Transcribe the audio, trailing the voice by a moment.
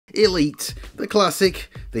Elite, the classic,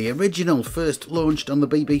 the original, first launched on the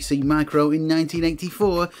BBC Micro in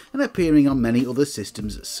 1984 and appearing on many other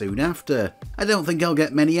systems soon after. I don't think I'll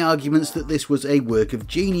get many arguments that this was a work of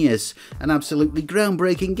genius, an absolutely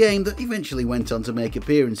groundbreaking game that eventually went on to make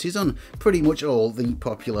appearances on pretty much all the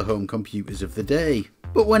popular home computers of the day.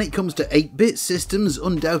 But when it comes to 8-bit systems,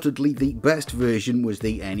 undoubtedly the best version was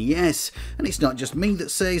the NES, and it's not just me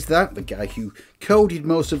that says that, the guy who coded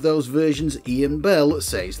most of those versions, Ian Bell,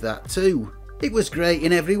 says that too. It was great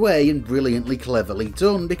in every way and brilliantly cleverly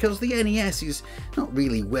done, because the NES is not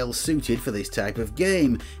really well suited for this type of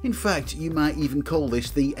game. In fact, you might even call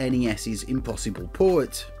this the NES's impossible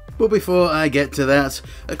port. But before I get to that,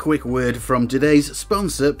 a quick word from today's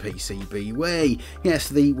sponsor, PCBWay. Yes,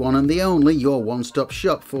 the one and the only, your one-stop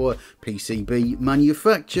shop for PCB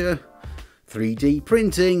manufacture, 3D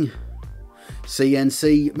printing,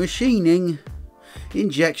 CNC machining,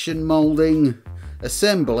 injection moulding,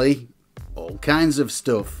 assembly, all kinds of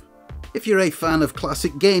stuff. If you're a fan of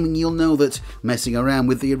classic gaming, you'll know that messing around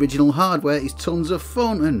with the original hardware is tons of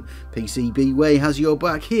fun, and PCBWay has your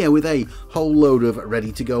back here with a whole load of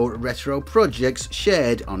ready-to-go retro projects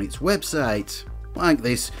shared on its website. Like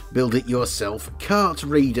this build-it-yourself cart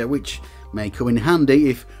reader, which may come in handy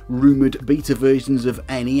if rumoured beta versions of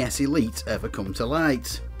NES Elite ever come to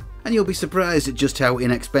light. And you'll be surprised at just how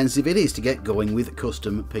inexpensive it is to get going with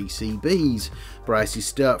custom PCBs. Prices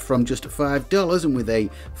start from just $5, and with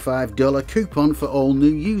a $5 coupon for all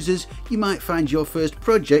new users, you might find your first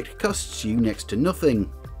project costs you next to nothing.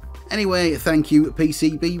 Anyway, thank you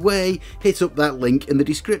PCBWay, hit up that link in the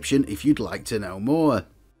description if you'd like to know more.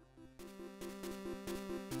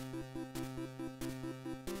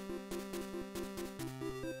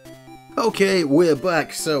 Okay, we're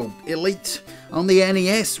back. So, Elite on the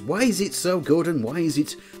NES, why is it so good and why is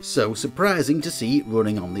it so surprising to see it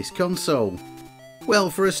running on this console? Well,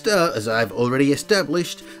 for a start, as I've already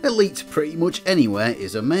established, Elite pretty much anywhere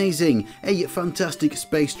is amazing. A fantastic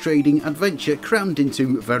space trading adventure crammed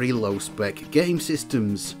into very low spec game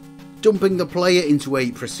systems. Dumping the player into a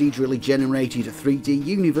procedurally generated 3D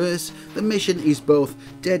universe, the mission is both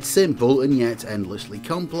dead simple and yet endlessly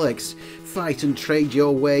complex. Fight and trade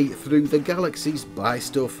your way through the galaxies, buy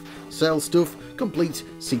stuff, sell stuff, complete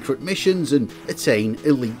secret missions and attain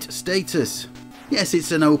elite status. Yes,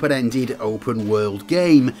 it's an open-ended, open-world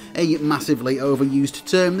game, a massively overused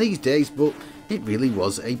term these days, but it really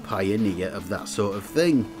was a pioneer of that sort of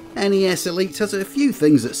thing. NES Elite has a few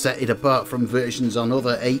things that set it apart from versions on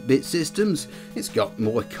other 8-bit systems. It's got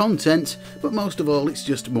more content, but most of all it's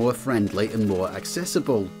just more friendly and more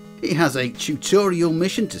accessible. It has a tutorial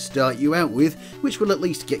mission to start you out with, which will at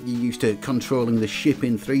least get you used to controlling the ship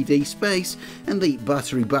in 3D space, and the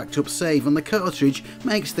battery backed up save on the cartridge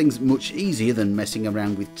makes things much easier than messing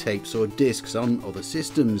around with tapes or discs on other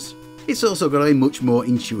systems. It's also got a much more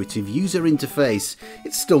intuitive user interface.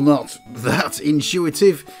 It's still not that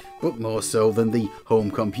intuitive, but more so than the home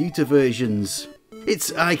computer versions.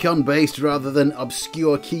 It's icon based rather than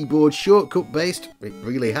obscure keyboard shortcut based. It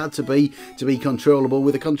really had to be controllable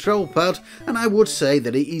with a control pad, and I would say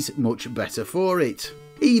that it is much better for it.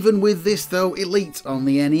 Even with this though, Elite on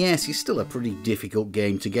the NES is still a pretty difficult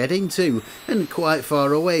game to get into, and quite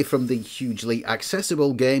far away from the hugely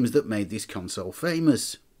accessible games that made this console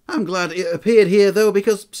famous. I'm glad it appeared here though,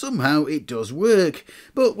 because somehow it does work,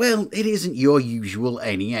 but well, it isn't your usual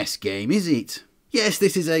NES game, is it? Yes,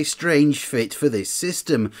 this is a strange fit for this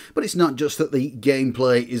system, but it's not just that the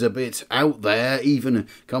gameplay is a bit out there, even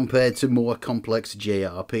compared to more complex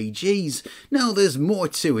JRPGs. No, there's more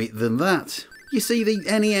to it than that. You see, the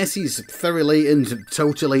NES is thoroughly and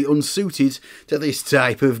totally unsuited to this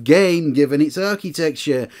type of game, given its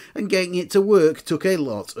architecture, and getting it to work took a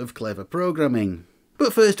lot of clever programming.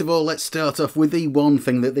 But first of all, let's start off with the one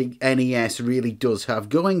thing that the NES really does have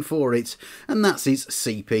going for it, and that's its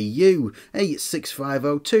CPU, a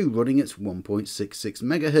 6502 running at 1.66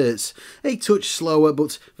 MHz, a touch slower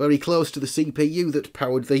but very close to the CPU that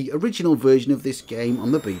powered the original version of this game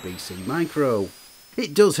on the BBC Micro.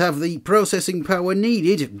 It does have the processing power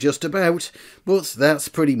needed, just about, but that's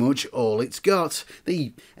pretty much all it's got.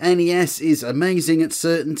 The NES is amazing at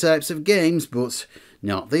certain types of games, but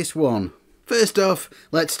not this one. First off,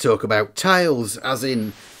 let's talk about tiles, as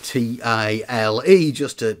in T-I-L-E,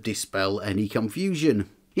 just to dispel any confusion.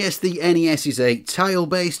 Yes, the NES is a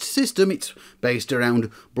tile-based system. It's based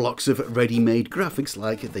around blocks of ready-made graphics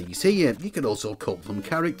like these here. You could also call them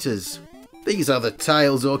characters. These are the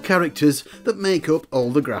tiles or characters that make up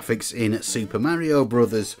all the graphics in Super Mario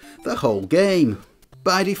Bros., the whole game.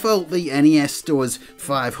 By default, the NES stores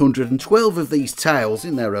 512 of these tiles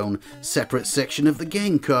in their own separate section of the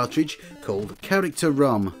game cartridge called Character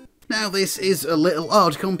ROM. Now this is a little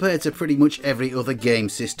odd compared to pretty much every other game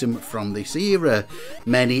system from this era.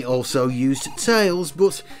 Many also used tiles,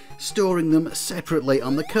 but storing them separately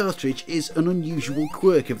on the cartridge is an unusual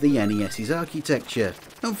quirk of the NES's architecture.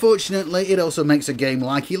 Unfortunately, it also makes a game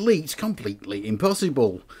like Elite completely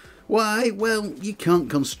impossible. Why? Well, you can't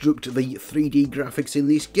construct the 3D graphics in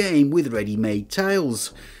this game with ready-made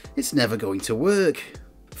tiles. It's never going to work.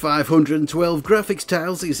 512 graphics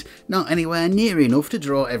tiles is not anywhere near enough to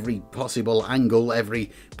draw every possible angle, every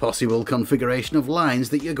possible configuration of lines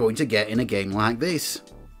that you're going to get in a game like this.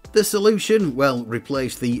 The solution? Well,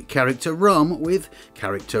 replace the character ROM with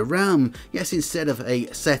character RAM. Yes, instead of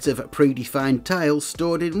a set of predefined tiles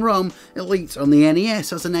stored in ROM, Elite on the NES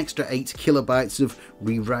has an extra 8 kilobytes of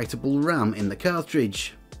rewritable RAM in the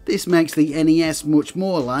cartridge. This makes the NES much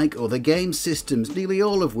more like other game systems, nearly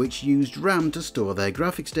all of which used RAM to store their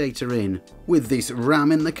graphics data in. With this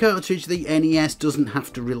RAM in the cartridge, the NES doesn't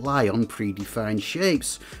have to rely on predefined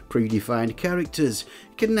shapes, predefined characters.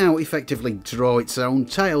 It can now effectively draw its own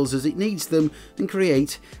tiles as it needs them and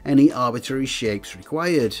create any arbitrary shapes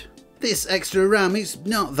required. This extra RAM is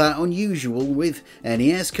not that unusual with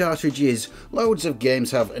NES cartridges. Loads of games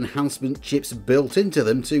have enhancement chips built into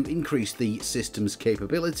them to increase the system's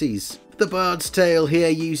capabilities. The Bard's Tale here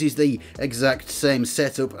uses the exact same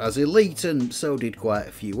setup as Elite, and so did quite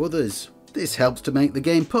a few others. This helps to make the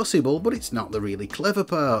game possible, but it's not the really clever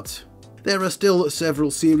part. There are still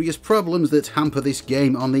several serious problems that hamper this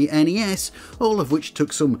game on the NES, all of which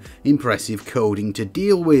took some impressive coding to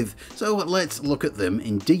deal with, so let's look at them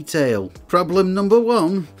in detail. Problem number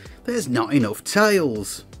 1, there's not enough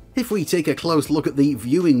tiles. If we take a close look at the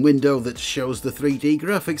viewing window that shows the 3D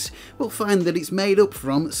graphics, we'll find that it's made up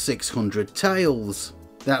from 600 tiles.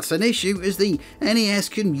 That's an issue, as the NES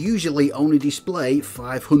can usually only display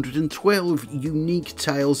 512 unique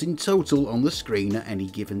tiles in total on the screen at any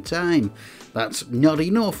given time. That's not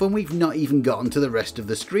enough, and we've not even gotten to the rest of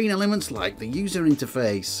the screen elements like the user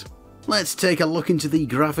interface. Let's take a look into the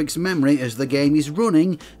graphics memory as the game is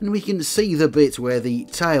running, and we can see the bit where the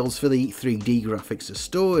tiles for the 3D graphics are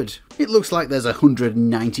stored. It looks like there's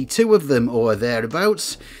 192 of them, or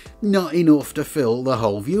thereabouts. Not enough to fill the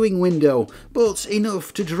whole viewing window, but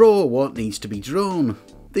enough to draw what needs to be drawn.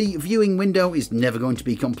 The viewing window is never going to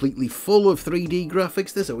be completely full of 3D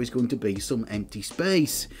graphics, there's always going to be some empty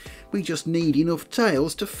space. We just need enough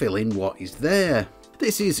tiles to fill in what is there.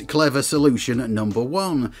 This is clever solution number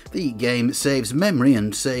 1. The game saves memory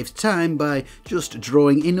and saves time by just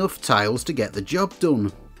drawing enough tiles to get the job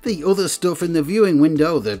done. The other stuff in the viewing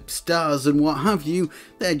window, the stars and what have you,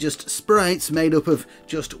 they're just sprites made up of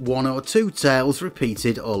just 1 or 2 tiles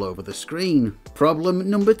repeated all over the screen. Problem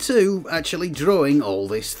number 2, actually drawing all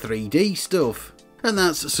this 3D stuff. And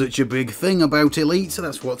that's such a big thing about Elite, so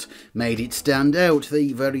that's what made it stand out,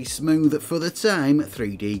 the very smooth for the time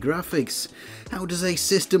 3D graphics. How does a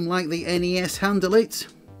system like the NES handle it?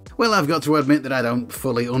 Well, I've got to admit that I don't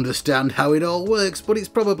fully understand how it all works, but it's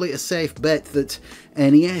probably a safe bet that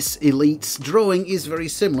NES Elite's drawing is very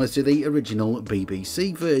similar to the original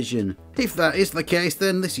BBC version. If that is the case,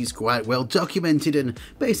 then this is quite well documented, and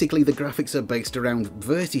basically the graphics are based around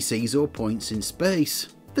vertices or points in space.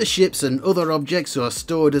 The ships and other objects are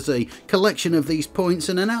stored as a collection of these points,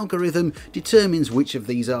 and an algorithm determines which of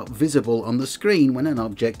these are visible on the screen when an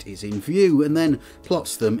object is in view, and then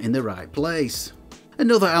plots them in the right place.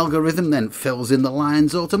 Another algorithm then fills in the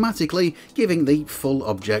lines automatically, giving the full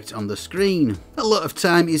object on the screen. A lot of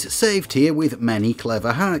time is saved here with many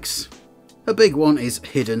clever hacks. A big one is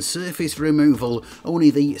hidden surface removal. Only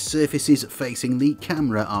the surfaces facing the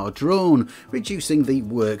camera are drawn, reducing the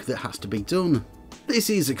work that has to be done. This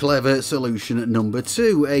is a clever solution number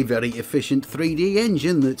 2, a very efficient 3D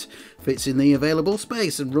engine that fits in the available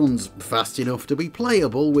space and runs fast enough to be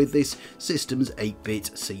playable with this system's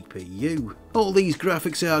 8-bit CPU. All these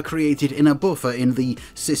graphics are created in a buffer in the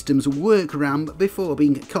system's work RAM before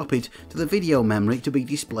being copied to the video memory to be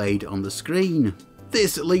displayed on the screen.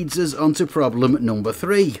 This leads us on to problem number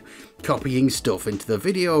 3, copying stuff into the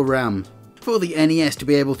video RAM. For the NES to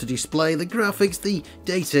be able to display the graphics, the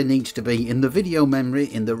data needs to be in the video memory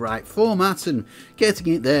in the right format, and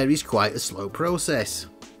getting it there is quite a slow process.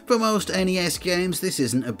 For most NES games, this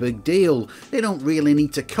isn't a big deal. They don't really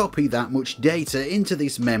need to copy that much data into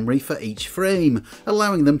this memory for each frame,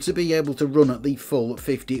 allowing them to be able to run at the full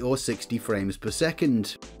 50 or 60 frames per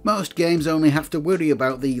second. Most games only have to worry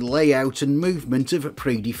about the layout and movement of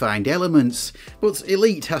predefined elements, but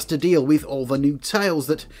Elite has to deal with all the new tiles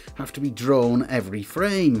that have to be drawn every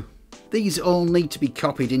frame. These all need to be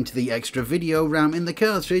copied into the extra video RAM in the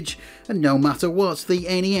cartridge, and no matter what, the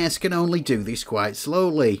NES can only do this quite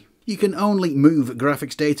slowly. You can only move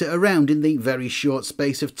graphics data around in the very short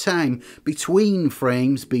space of time between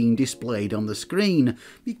frames being displayed on the screen.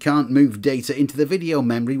 You can't move data into the video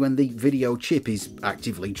memory when the video chip is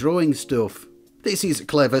actively drawing stuff. This is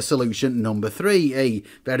clever solution number 3, a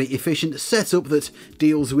very efficient setup that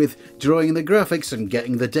deals with drawing the graphics and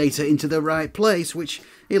getting the data into the right place, which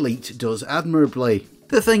Elite does admirably.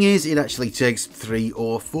 The thing is, it actually takes 3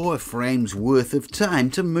 or 4 frames worth of time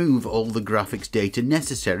to move all the graphics data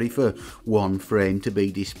necessary for one frame to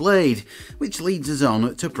be displayed, which leads us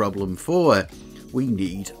on to problem 4. We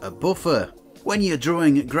need a buffer. When you're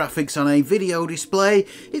drawing graphics on a video display,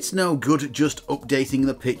 it's no good just updating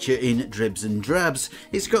the picture in dribs and drabs,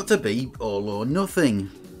 it's got to be all or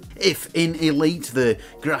nothing. If in Elite the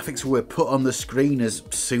graphics were put on the screen as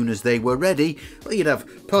soon as they were ready, well, you'd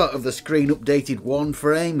have part of the screen updated one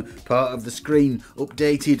frame, part of the screen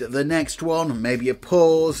updated the next one, maybe a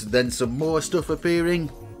pause, then some more stuff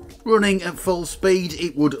appearing. Running at full speed,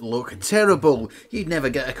 it would look terrible. You'd never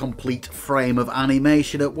get a complete frame of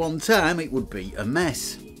animation at one time, it would be a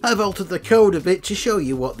mess. I've altered the code a bit to show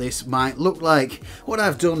you what this might look like. What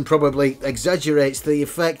I've done probably exaggerates the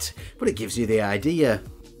effect, but it gives you the idea.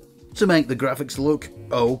 To make the graphics look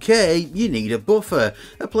okay, you need a buffer,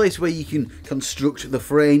 a place where you can construct the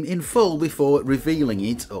frame in full before revealing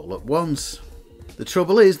it all at once. The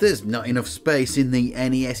trouble is, there's not enough space in the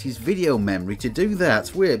NES's video memory to do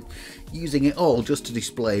that. We're using it all just to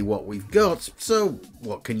display what we've got, so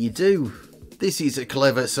what can you do? This is a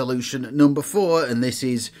clever solution number 4, and this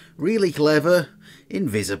is really clever: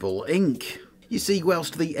 invisible ink. You see,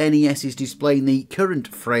 whilst the NES is displaying the current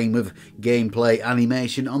frame of gameplay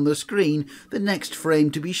animation on the screen, the next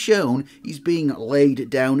frame to be shown is being laid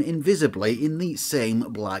down invisibly in the same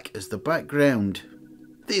black as the background.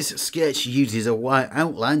 This sketch uses a white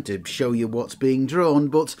outline to show you what's being drawn,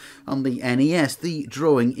 but on the NES the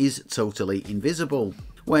drawing is totally invisible.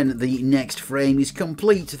 When the next frame is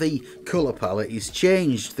complete, the colour palette is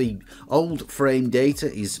changed. The old frame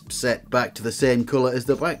data is set back to the same colour as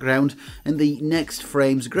the background, and the next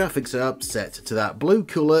frame's graphics are set to that blue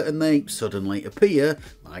colour, and they suddenly appear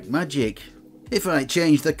like magic. If I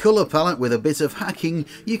change the colour palette with a bit of hacking,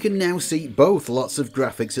 you can now see both lots of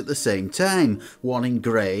graphics at the same time, one in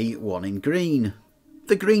grey, one in green.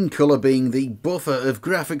 The green colour being the buffer of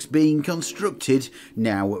graphics being constructed,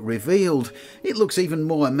 now revealed. It looks even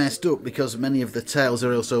more messed up because many of the tiles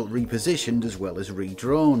are also repositioned as well as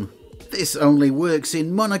redrawn. This only works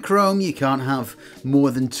in monochrome. You can't have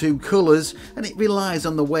more than 2 colours, and it relies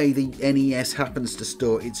on the way the NES happens to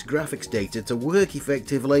store its graphics data to work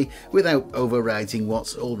effectively without overwriting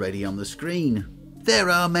what's already on the screen. There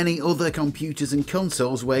are many other computers and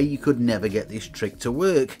consoles where you could never get this trick to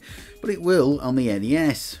work, but it will on the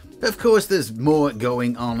NES. Of course, there's more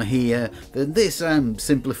going on here than this. I'm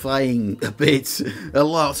simplifying a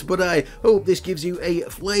lot, but I hope this gives you a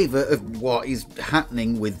flavour of what is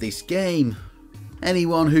happening with this game.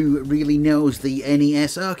 Anyone who really knows the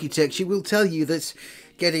NES architecture will tell you that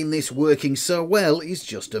getting this working so well is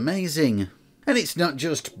just amazing. And it's not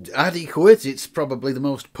just adequate, it's probably the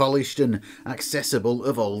most polished and accessible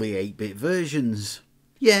of all the 8-bit versions.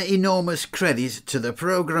 Yeah, enormous credit to the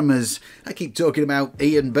programmers. I keep talking about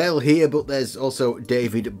Ian Bell here, but there's also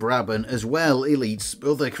David Braben as well, Elite's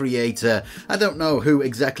other creator. I don't know who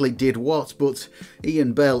exactly did what, but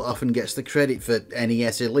Ian Bell often gets the credit for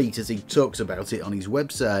NES Elite as he talks about it on his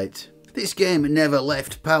website. This game never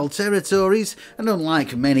left PAL territories, and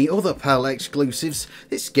unlike many other PAL exclusives,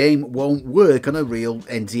 this game won't work on a real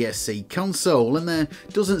NTSC console, and there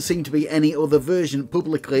doesn't seem to be any other version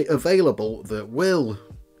publicly available that will.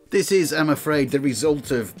 This is, I'm afraid, the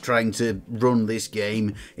result of trying to run this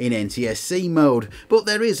game in NTSC mode, but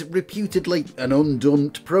there is reputedly an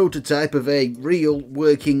undumped prototype of a real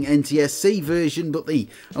working NTSC version, but the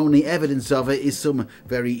only evidence of it is some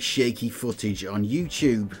very shaky footage on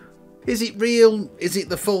YouTube. Is it real? Is it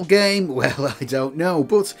the full game? Well, I don't know,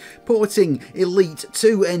 but porting Elite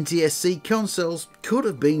to NTSC consoles could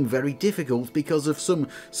have been very difficult because of some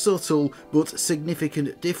subtle but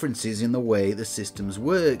significant differences in the way the systems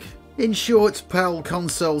work. In short, PAL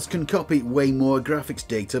consoles can copy way more graphics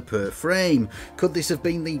data per frame. Could this have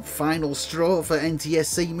been the final straw for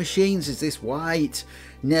NTSC machines? Is this why it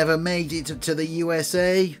never made it to the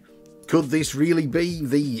USA? Could this really be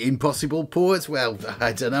the impossible port? Well,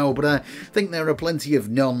 I don't know, but I think there are plenty of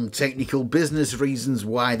non-technical business reasons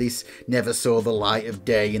why this never saw the light of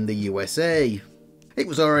day in the USA. It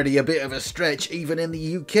was already a bit of a stretch even in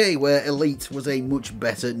the UK, where Elite was a much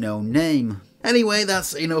better known name. Anyway,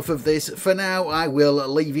 that's enough of this. For now, I will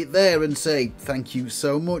leave it there and say thank you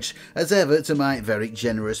so much, as ever, to my very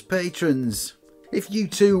generous patrons. If you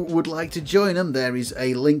too would like to join them, there is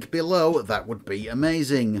a link below. That would be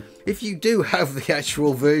amazing. If you do have the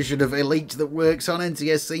actual version of Elite that works on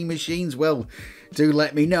NTSC machines, well, do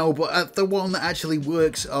let me know, but the one that actually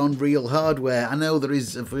works on real hardware. I know there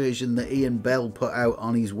is a version that Ian Bell put out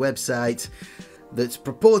on his website that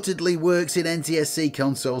purportedly works in NTSC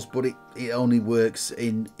consoles, but it only works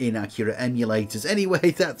in inaccurate emulators.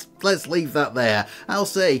 Anyway, let's leave that there. I'll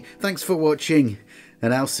say thanks for watching,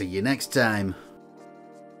 and I'll see you next time.